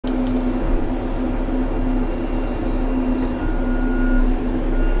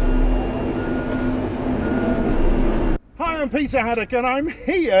Peter Haddock and I'm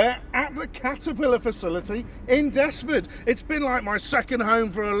here at the Caterpillar facility in Desford. It's been like my second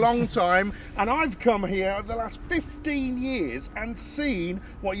home for a long time, and I've come here over the last 15 years and seen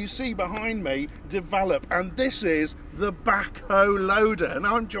what you see behind me develop, and this is the backhoe loader. And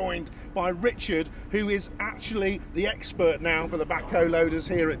I'm joined by Richard, who is actually the expert now for the backhoe loaders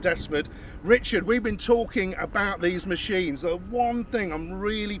here at Desford. Richard, we've been talking about these machines. The one thing I'm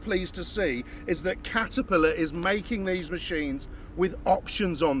really pleased to see is that Caterpillar is making these machines with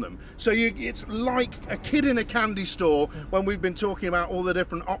options on them. So it's like a kid in a candy store when we've been talking about all the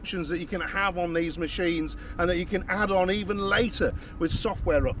different options that you can have on these machines and that you can add on even later with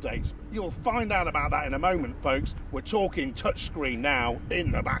software updates. You'll find out about that in a moment, folks. We're talking touchscreen now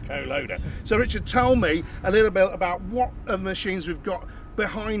in the backhoe loader. So Richard, tell me a little bit about what machines we've got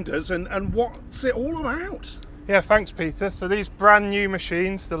behind us and what's it all about? Yeah, thanks Peter. So these brand new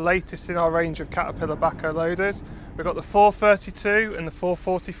machines, the latest in our range of Caterpillar backhoe loaders. We've got the 432 and the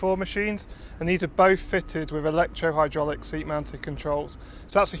 444 machines, and these are both fitted with electro-hydraulic seat-mounted controls.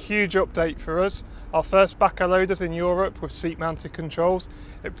 So that's a huge update for us. Our first backhoe loaders in Europe with seat-mounted controls.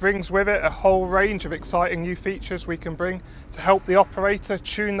 It brings with it a whole range of exciting new features we can bring to help the operator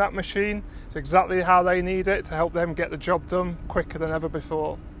tune that machine to exactly how they need it to help them get the job done quicker than ever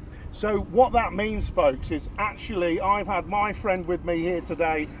before. So what that means, folks, is actually I've had my friend with me here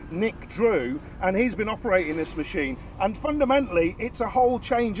today, Nick Drew, and he's been operating this machine, and fundamentally it's a whole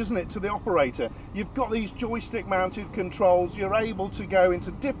change, isn't it, to the operator. You've got these joystick mounted controls, you're able to go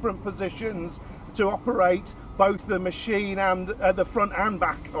into different positions to operate both the machine and the front and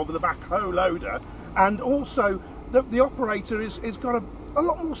back of the backhoe loader, and also the operator is got a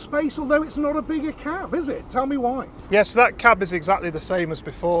lot more space, although it's not a bigger cab, is it? Tell me why. Yes, that cab is exactly the same as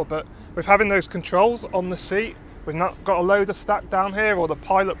before, but with having those controls on the seat, we've not got a loader stacked down here or the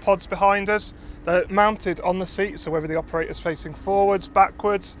pilot pods behind us. They're mounted on the seat, so whether the operator's facing forwards,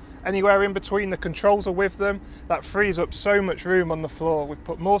 backwards, anywhere in between, the controls are with them. That frees up so much room on the floor. We've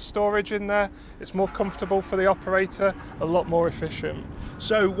put more storage in there. It's more comfortable for the operator, a lot more efficient.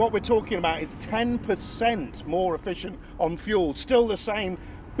 So what we're talking about is 10% more efficient on fuel. Still the same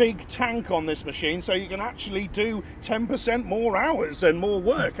big tank on this machine, so you can actually do 10% more hours and more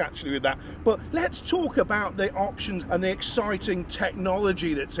work actually with that. But let's talk about the options and the exciting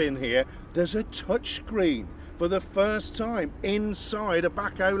technology that's in here. There's a touchscreen for the first time inside a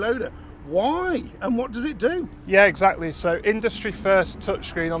backhoe loader. Why and what does it do? Yeah, exactly. So industry first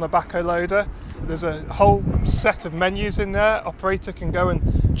touchscreen on a backhoe loader. There's a whole set of menus in there. Operator can go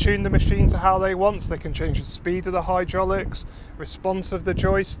and tune the machine to how they want. So they can change the speed of the hydraulics, response of the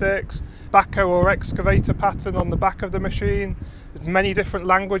joysticks, backhoe or excavator pattern on the back of the machine. There's many different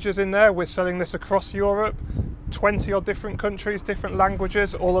languages in there. We're selling this across Europe. 20 odd different countries, different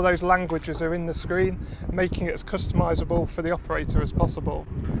languages. All of those languages are in the screen, making it as customizable for the operator as possible.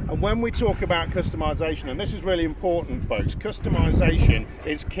 And when we talk about customization, and this is really important, folks, customization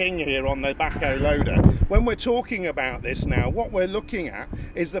is king here on the backhoe loader. When we're talking about this now, what we're looking at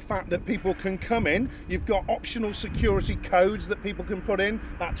is the fact that people can come in. You've got optional security codes that people can put in,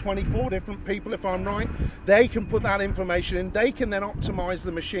 about 24 different people if I'm right. They can put that information in. They can then optimize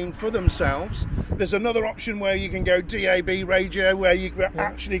the machine for themselves. There's another option where you can go DAB radio, where you've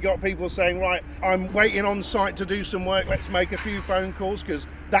actually got people saying, right, I'm waiting on site to do some work, let's make a few phone calls, because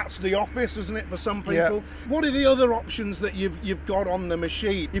that's the office, isn't it, for some people? Yeah. What are the other options that you've got on the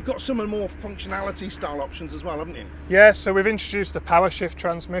machine? You've got some of the more functionality style options as well, haven't you? Yeah, so we've introduced a power shift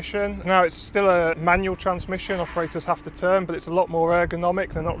transmission. Now it's still a manual transmission, operators have to turn, but it's a lot more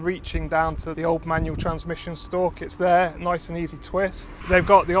ergonomic. They're not reaching down to the old manual transmission stalk. It's there, nice and easy twist. They've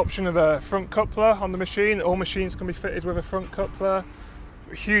got the option of a front coupler on the machine. All machines can be fitted with a front coupler.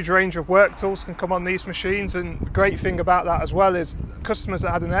 A huge range of work tools can come on these machines, and the great thing about that as well is customers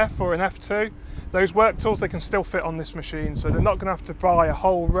that had an F or an F2, those work tools they can still fit on this machine, so they're not going to have to buy a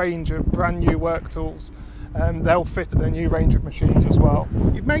whole range of brand new work tools. They'll fit a new range of machines as well.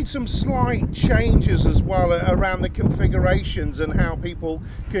 You've made some slight changes as well around the configurations and how people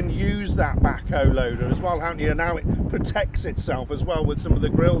can use that backhoe loader as well, haven't you? And now it protects itself as well with some of the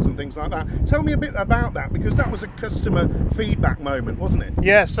grills and things like that. Tell me a bit about that, because that was a customer feedback moment, wasn't it?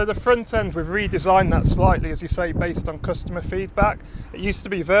 Yeah, so the front end, we've redesigned that slightly, as you say, based on customer feedback. It used to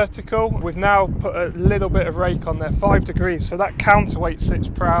be vertical. We've now put a little bit of rake on there, 5 degrees, so that counterweight sits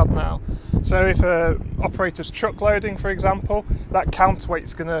proud now. So if an operator's truck loading, for example, that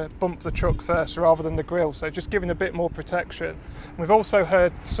counterweight's going to bump the truck first rather than the grill, so just giving a bit more protection. We've also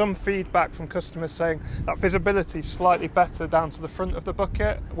heard some feedback from customers saying that visibility is slightly better down to the front of the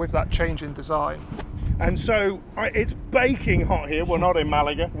bucket with that change in design. And so it's baking hot here. We're not in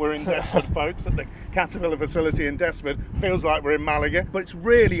Malaga, we're in Desford, folks, at the Caterpillar facility in Desford. Feels like we're in Malaga, but it's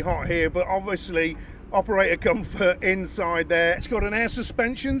really hot here. But obviously, operator comfort inside there. It's got an air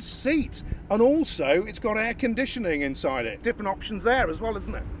suspension seat, and also it's got air conditioning inside it. Different options there as well,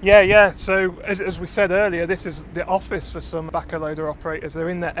 isn't it? Yeah. So as we said earlier, this is the office for some backhoe loader operators. They're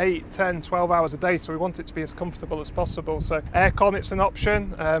in there 8, 10, 12 hours a day, so we want it to be as comfortable as possible. So aircon, it's an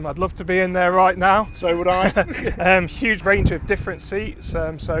option. I'd love to be in there right now. So would I. Huge range of different seats,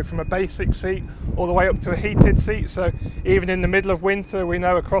 so from a basic seat all the way up to a heated seat. So even in the middle of winter, we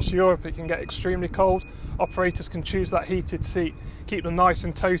know across Europe it can get extremely cold. Operators can choose that heated seat, keep them nice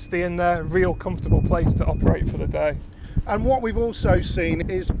and toasty in there, real comfortable place to operate for the day. And what we've also seen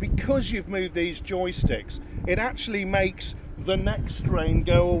is, because you've moved these joysticks, it actually makes the neck strain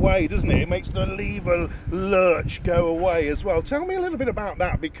go away, doesn't it? It makes the lever lurch go away as well. Tell me a little bit about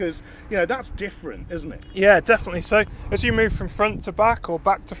that, because you know that's different, isn't it? Yeah, definitely. So as you move from front to back or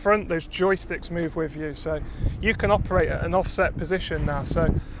back to front, those joysticks move with you, so you can operate at an offset position now.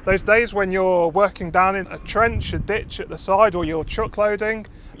 So those days when you're working down in a trench, a ditch at the side, or you're truck loading,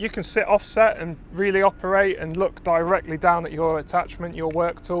 you can sit offset and really operate and look directly down at your attachment, your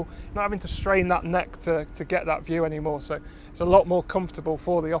work tool, not having to strain that neck to get that view anymore. So it's a lot more comfortable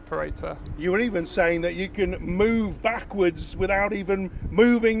for the operator. You were even saying that you can move backwards without even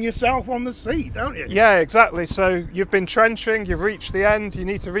moving yourself on the seat, don't you? Yeah, exactly. So you've been trenching, you've reached the end, you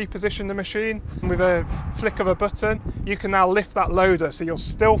need to reposition the machine. With a flick of a button, you can now lift that loader. So you're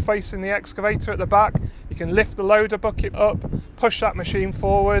still facing the excavator at the back. You can lift the loader bucket up, push that machine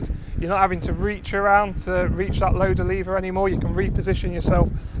forward. You're not having to reach around to reach that loader lever anymore. You can reposition yourself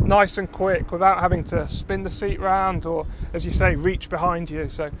nice and quick without having to spin the seat round or, as you say, reach behind you.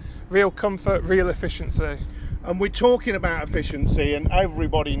 So real comfort, real efficiency. And we're talking about efficiency, and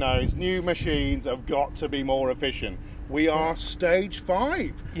everybody knows new machines have got to be more efficient. We are stage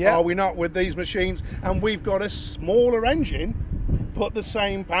 5, are we not, with these machines? And we've got a smaller engine, but the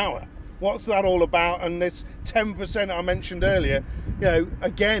same power. What's that all about? And this 10% I mentioned earlier, you know,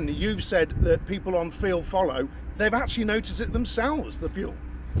 again, you've said that people on field follow, they've actually noticed it themselves, the fuel.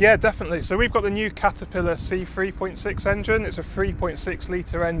 Yeah, definitely. So we've got the new Caterpillar C3.6 engine. It's a 3.6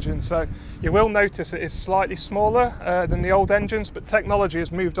 litre engine. So you will notice it is slightly smaller than the old engines, but technology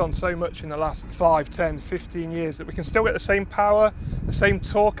has moved on so much in the last 5, 10, 15 years that we can still get the same power, the same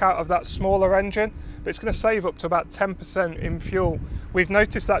torque out of that smaller engine, but it's going to save up to about 10% in fuel. We've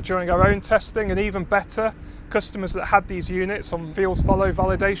noticed that during our own testing, and even better, customers that had these units on field follow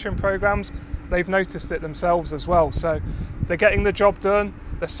validation programs, they've noticed it themselves as well. So they're getting the job done,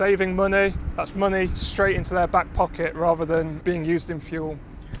 they're saving money. That's money straight into their back pocket rather than being used in fuel.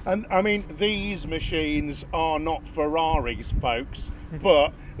 And I mean, these machines are not Ferraris, folks,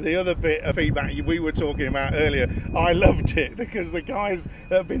 but the other bit of feedback we were talking about earlier, I loved it because the guys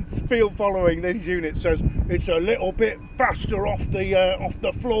that have been field following these units says it's a little bit faster off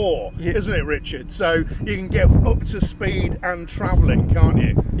the floor, isn't it, Richard? So you can get up to speed and travelling, can't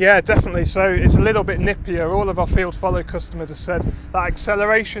you? Yeah, definitely. So it's a little bit nippier. All of our field follow customers have said that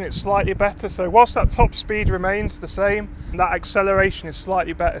acceleration is slightly better. So whilst that top speed remains the same, that acceleration is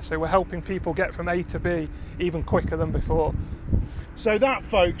slightly better. So we're helping people get from A to B even quicker than before. So that,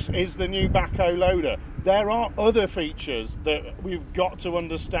 folks, is the new backhoe loader. There are other features that we've got to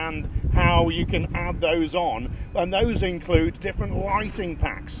understand how you can add those on, and those include different lighting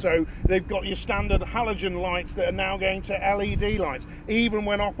packs. So they've got your standard halogen lights that are now going to LED lights, even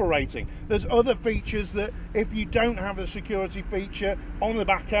when operating. There's other features that if you don't have a security feature on the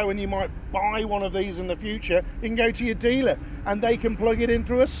backhoe and you might buy one of these in the future, you can go to your dealer and they can plug it in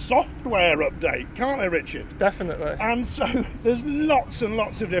through a software update, can't they, Richard? Definitely. And so there's lots and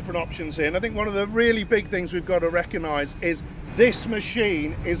lots of different options here, and I think one of the really big things we've got to recognise is this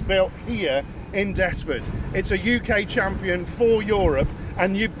machine is built here in Desford. It's a UK champion for Europe,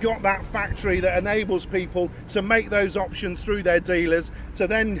 and you've got that factory that enables people to make those options through their dealers to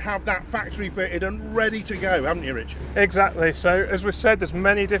then have that factory fitted and ready to go, haven't you, Richard? Exactly. So as we said, there's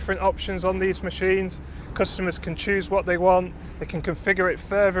many different options on these machines. Customers can choose what they want. They can configure it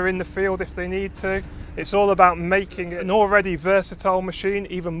further in the field if they need to. It's all about making an already versatile machine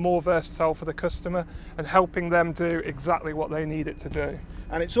even more versatile for the customer and helping them do exactly what they need it to do.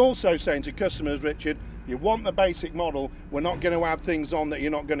 And it's also saying to customers, Richard, you want the basic model, we're not going to add things on that you're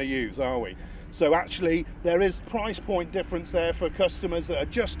not going to use, are we? So actually there is price point difference there for customers that are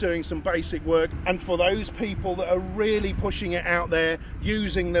just doing some basic work, and for those people that are really pushing it out there,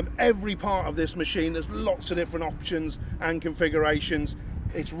 using them every part of this machine. There's lots of different options and configurations.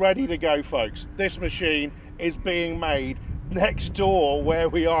 It's ready to go, folks. This machine is being made next door where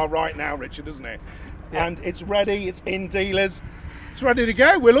we are right now, Richard, isn't it? and it's ready, it's in dealers, it's ready to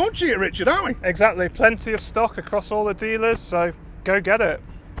go. We're launching it, Richard, aren't we? Exactly, plenty of stock across all the dealers, so go get it.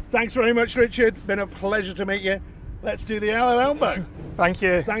 Thanks very much, Richard. Been a pleasure to meet you. Let's do the LLL back. Thank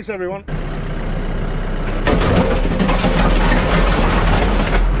you. Thanks, everyone.